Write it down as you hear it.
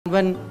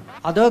When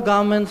other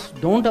governments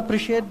don't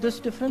appreciate this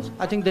difference,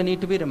 I think they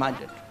need to be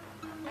reminded,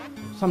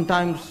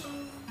 sometimes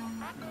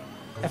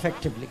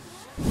effectively.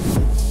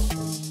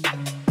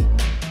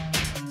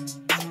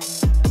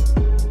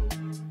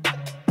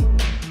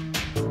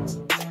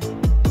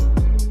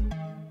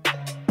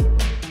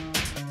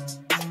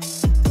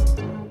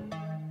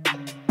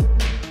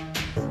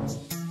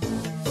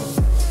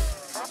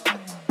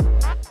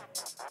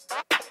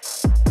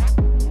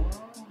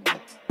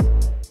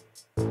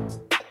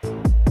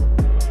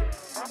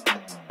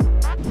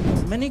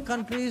 Many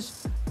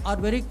countries are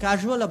very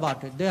casual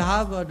about it. They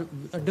have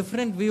a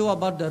different view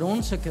about their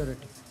own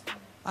security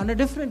and a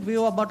different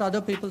view about other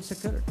people's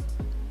security.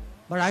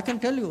 But I can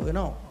tell you,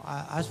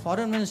 as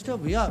foreign minister,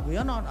 we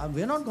are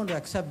not going to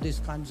accept these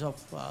kinds of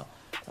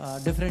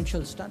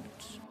differential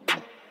standards.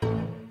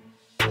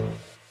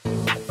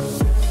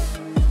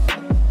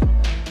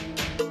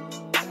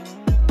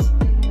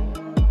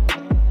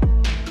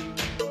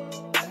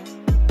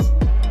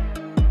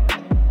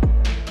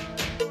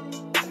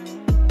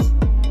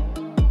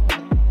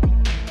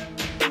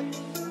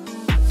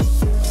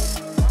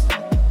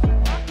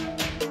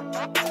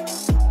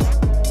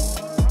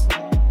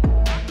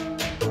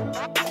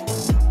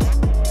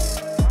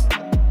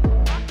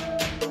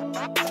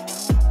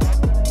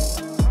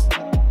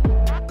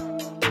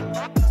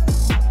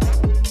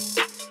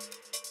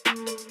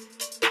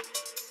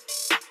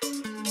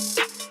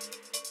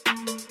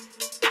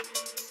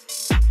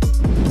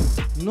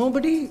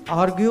 Nobody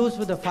argues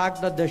with the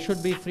fact that there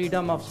should be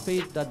freedom of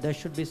speech, that there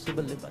should be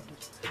civil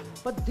liberties.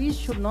 But these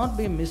should not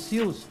be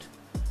misused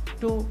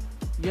to,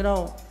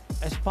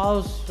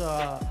 espouse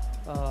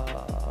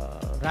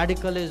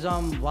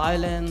radicalism,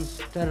 violence,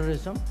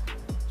 terrorism.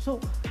 So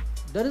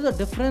there is a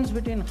difference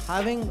between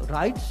having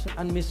rights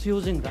and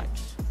misusing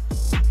rights.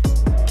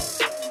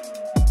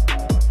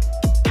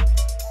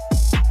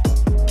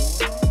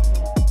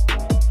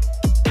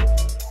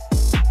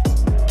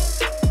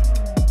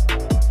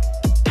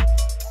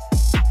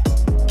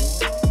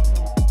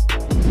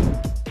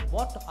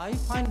 I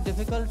find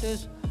difficult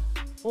is,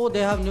 they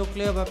have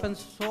nuclear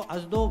weapons, so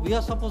as though we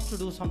are supposed to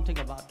do something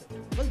about it.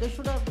 Well, they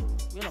should have,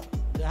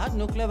 they had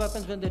nuclear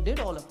weapons when they did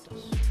all of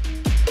this.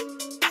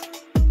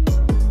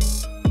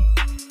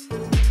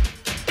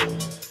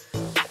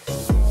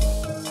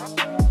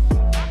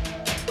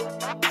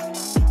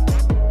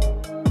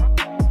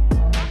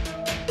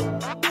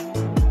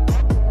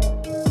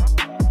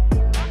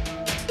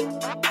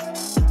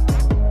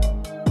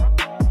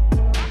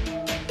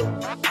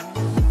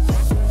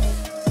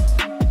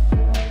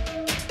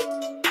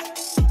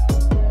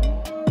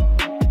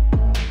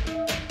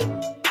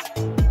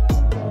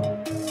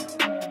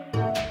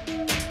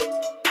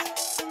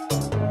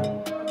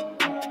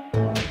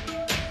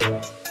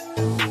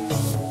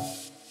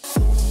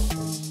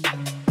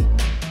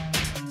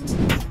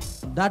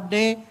 That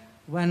day,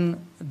 when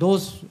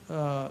those,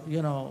 I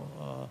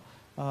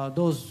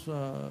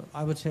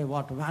would say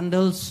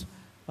vandals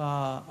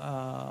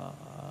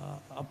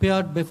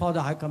appeared before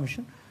the High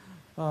Commission,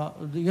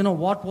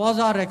 what was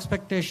our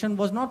expectation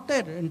was not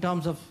there in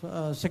terms of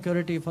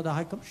security for the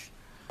High Commission.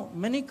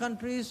 Many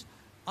countries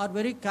are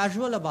very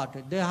casual about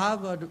it. They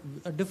have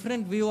a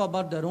different view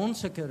about their own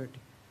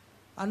security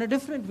and a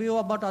different view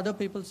about other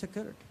people's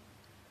security.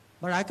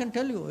 But I can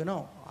tell you,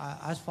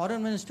 as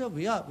foreign minister,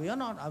 we are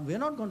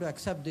not going to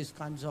accept these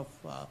kinds of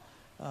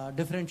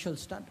differential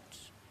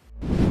standards.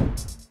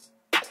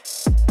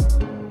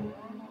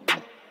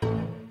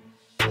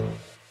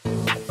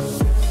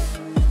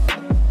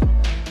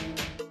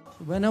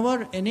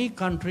 Whenever any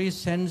country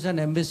sends an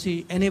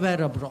embassy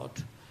anywhere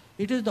abroad,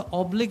 it is the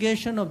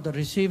obligation of the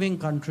receiving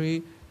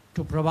country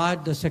to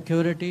provide the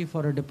security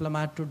for a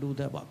diplomat to do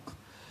their work.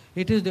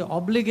 It is the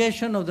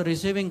obligation of the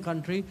receiving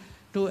country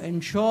to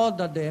ensure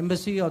that the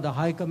embassy or the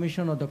High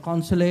Commission or the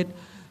consulate,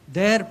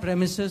 their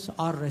premises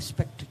are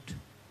respected.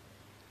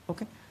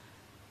 Okay?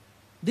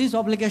 These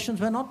obligations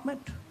were not met.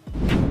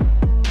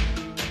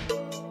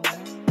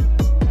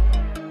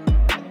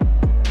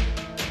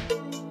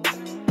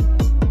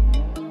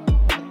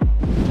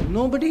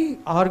 Nobody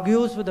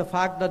argues with the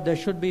fact that there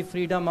should be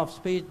freedom of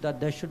speech, that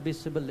there should be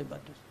civil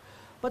liberties.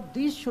 But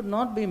these should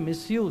not be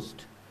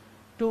misused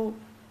to,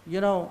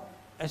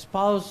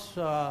 espouse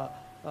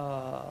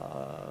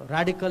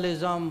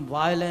radicalism,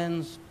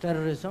 violence,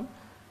 terrorism.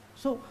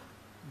 So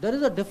there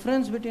is a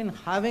difference between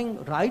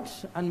having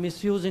rights and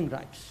misusing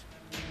rights.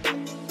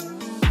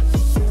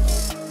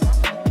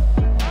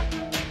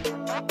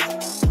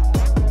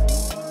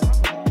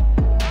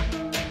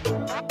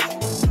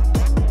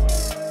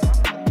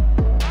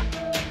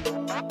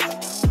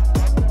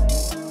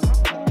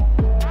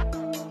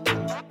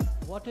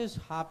 What is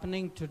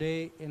happening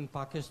today in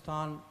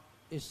Pakistan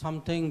is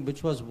something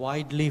which was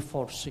widely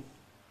foreseen.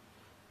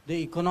 The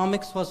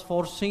economics was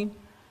foreseen,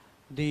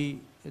 the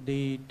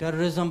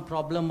terrorism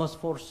problem was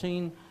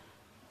foreseen,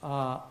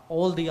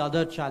 all the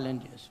other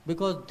challenges,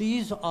 because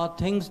these are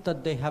things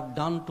that they have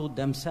done to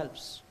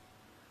themselves.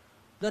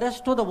 The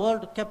rest of the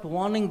world kept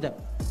warning them.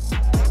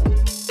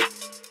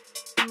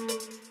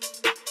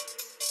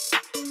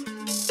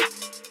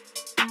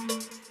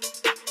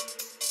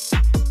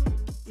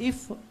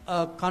 if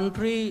a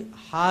country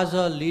has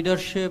a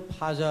leadership,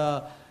 has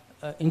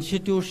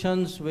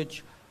institutions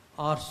which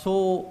are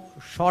so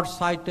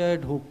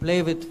short-sighted, who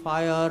play with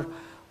fire,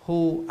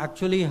 who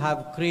actually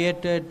have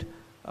created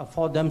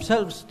for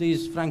themselves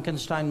these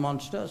Frankenstein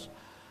monsters,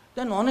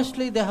 then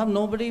honestly they have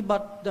nobody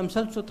but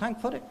themselves to thank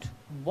for it.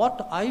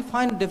 What I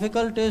find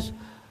difficult is,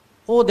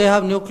 oh, they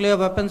have nuclear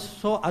weapons,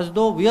 so as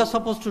though we are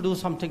supposed to do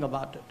something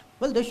about it.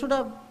 Well, they should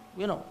have,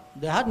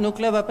 they had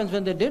nuclear weapons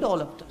when they did all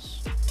of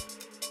this.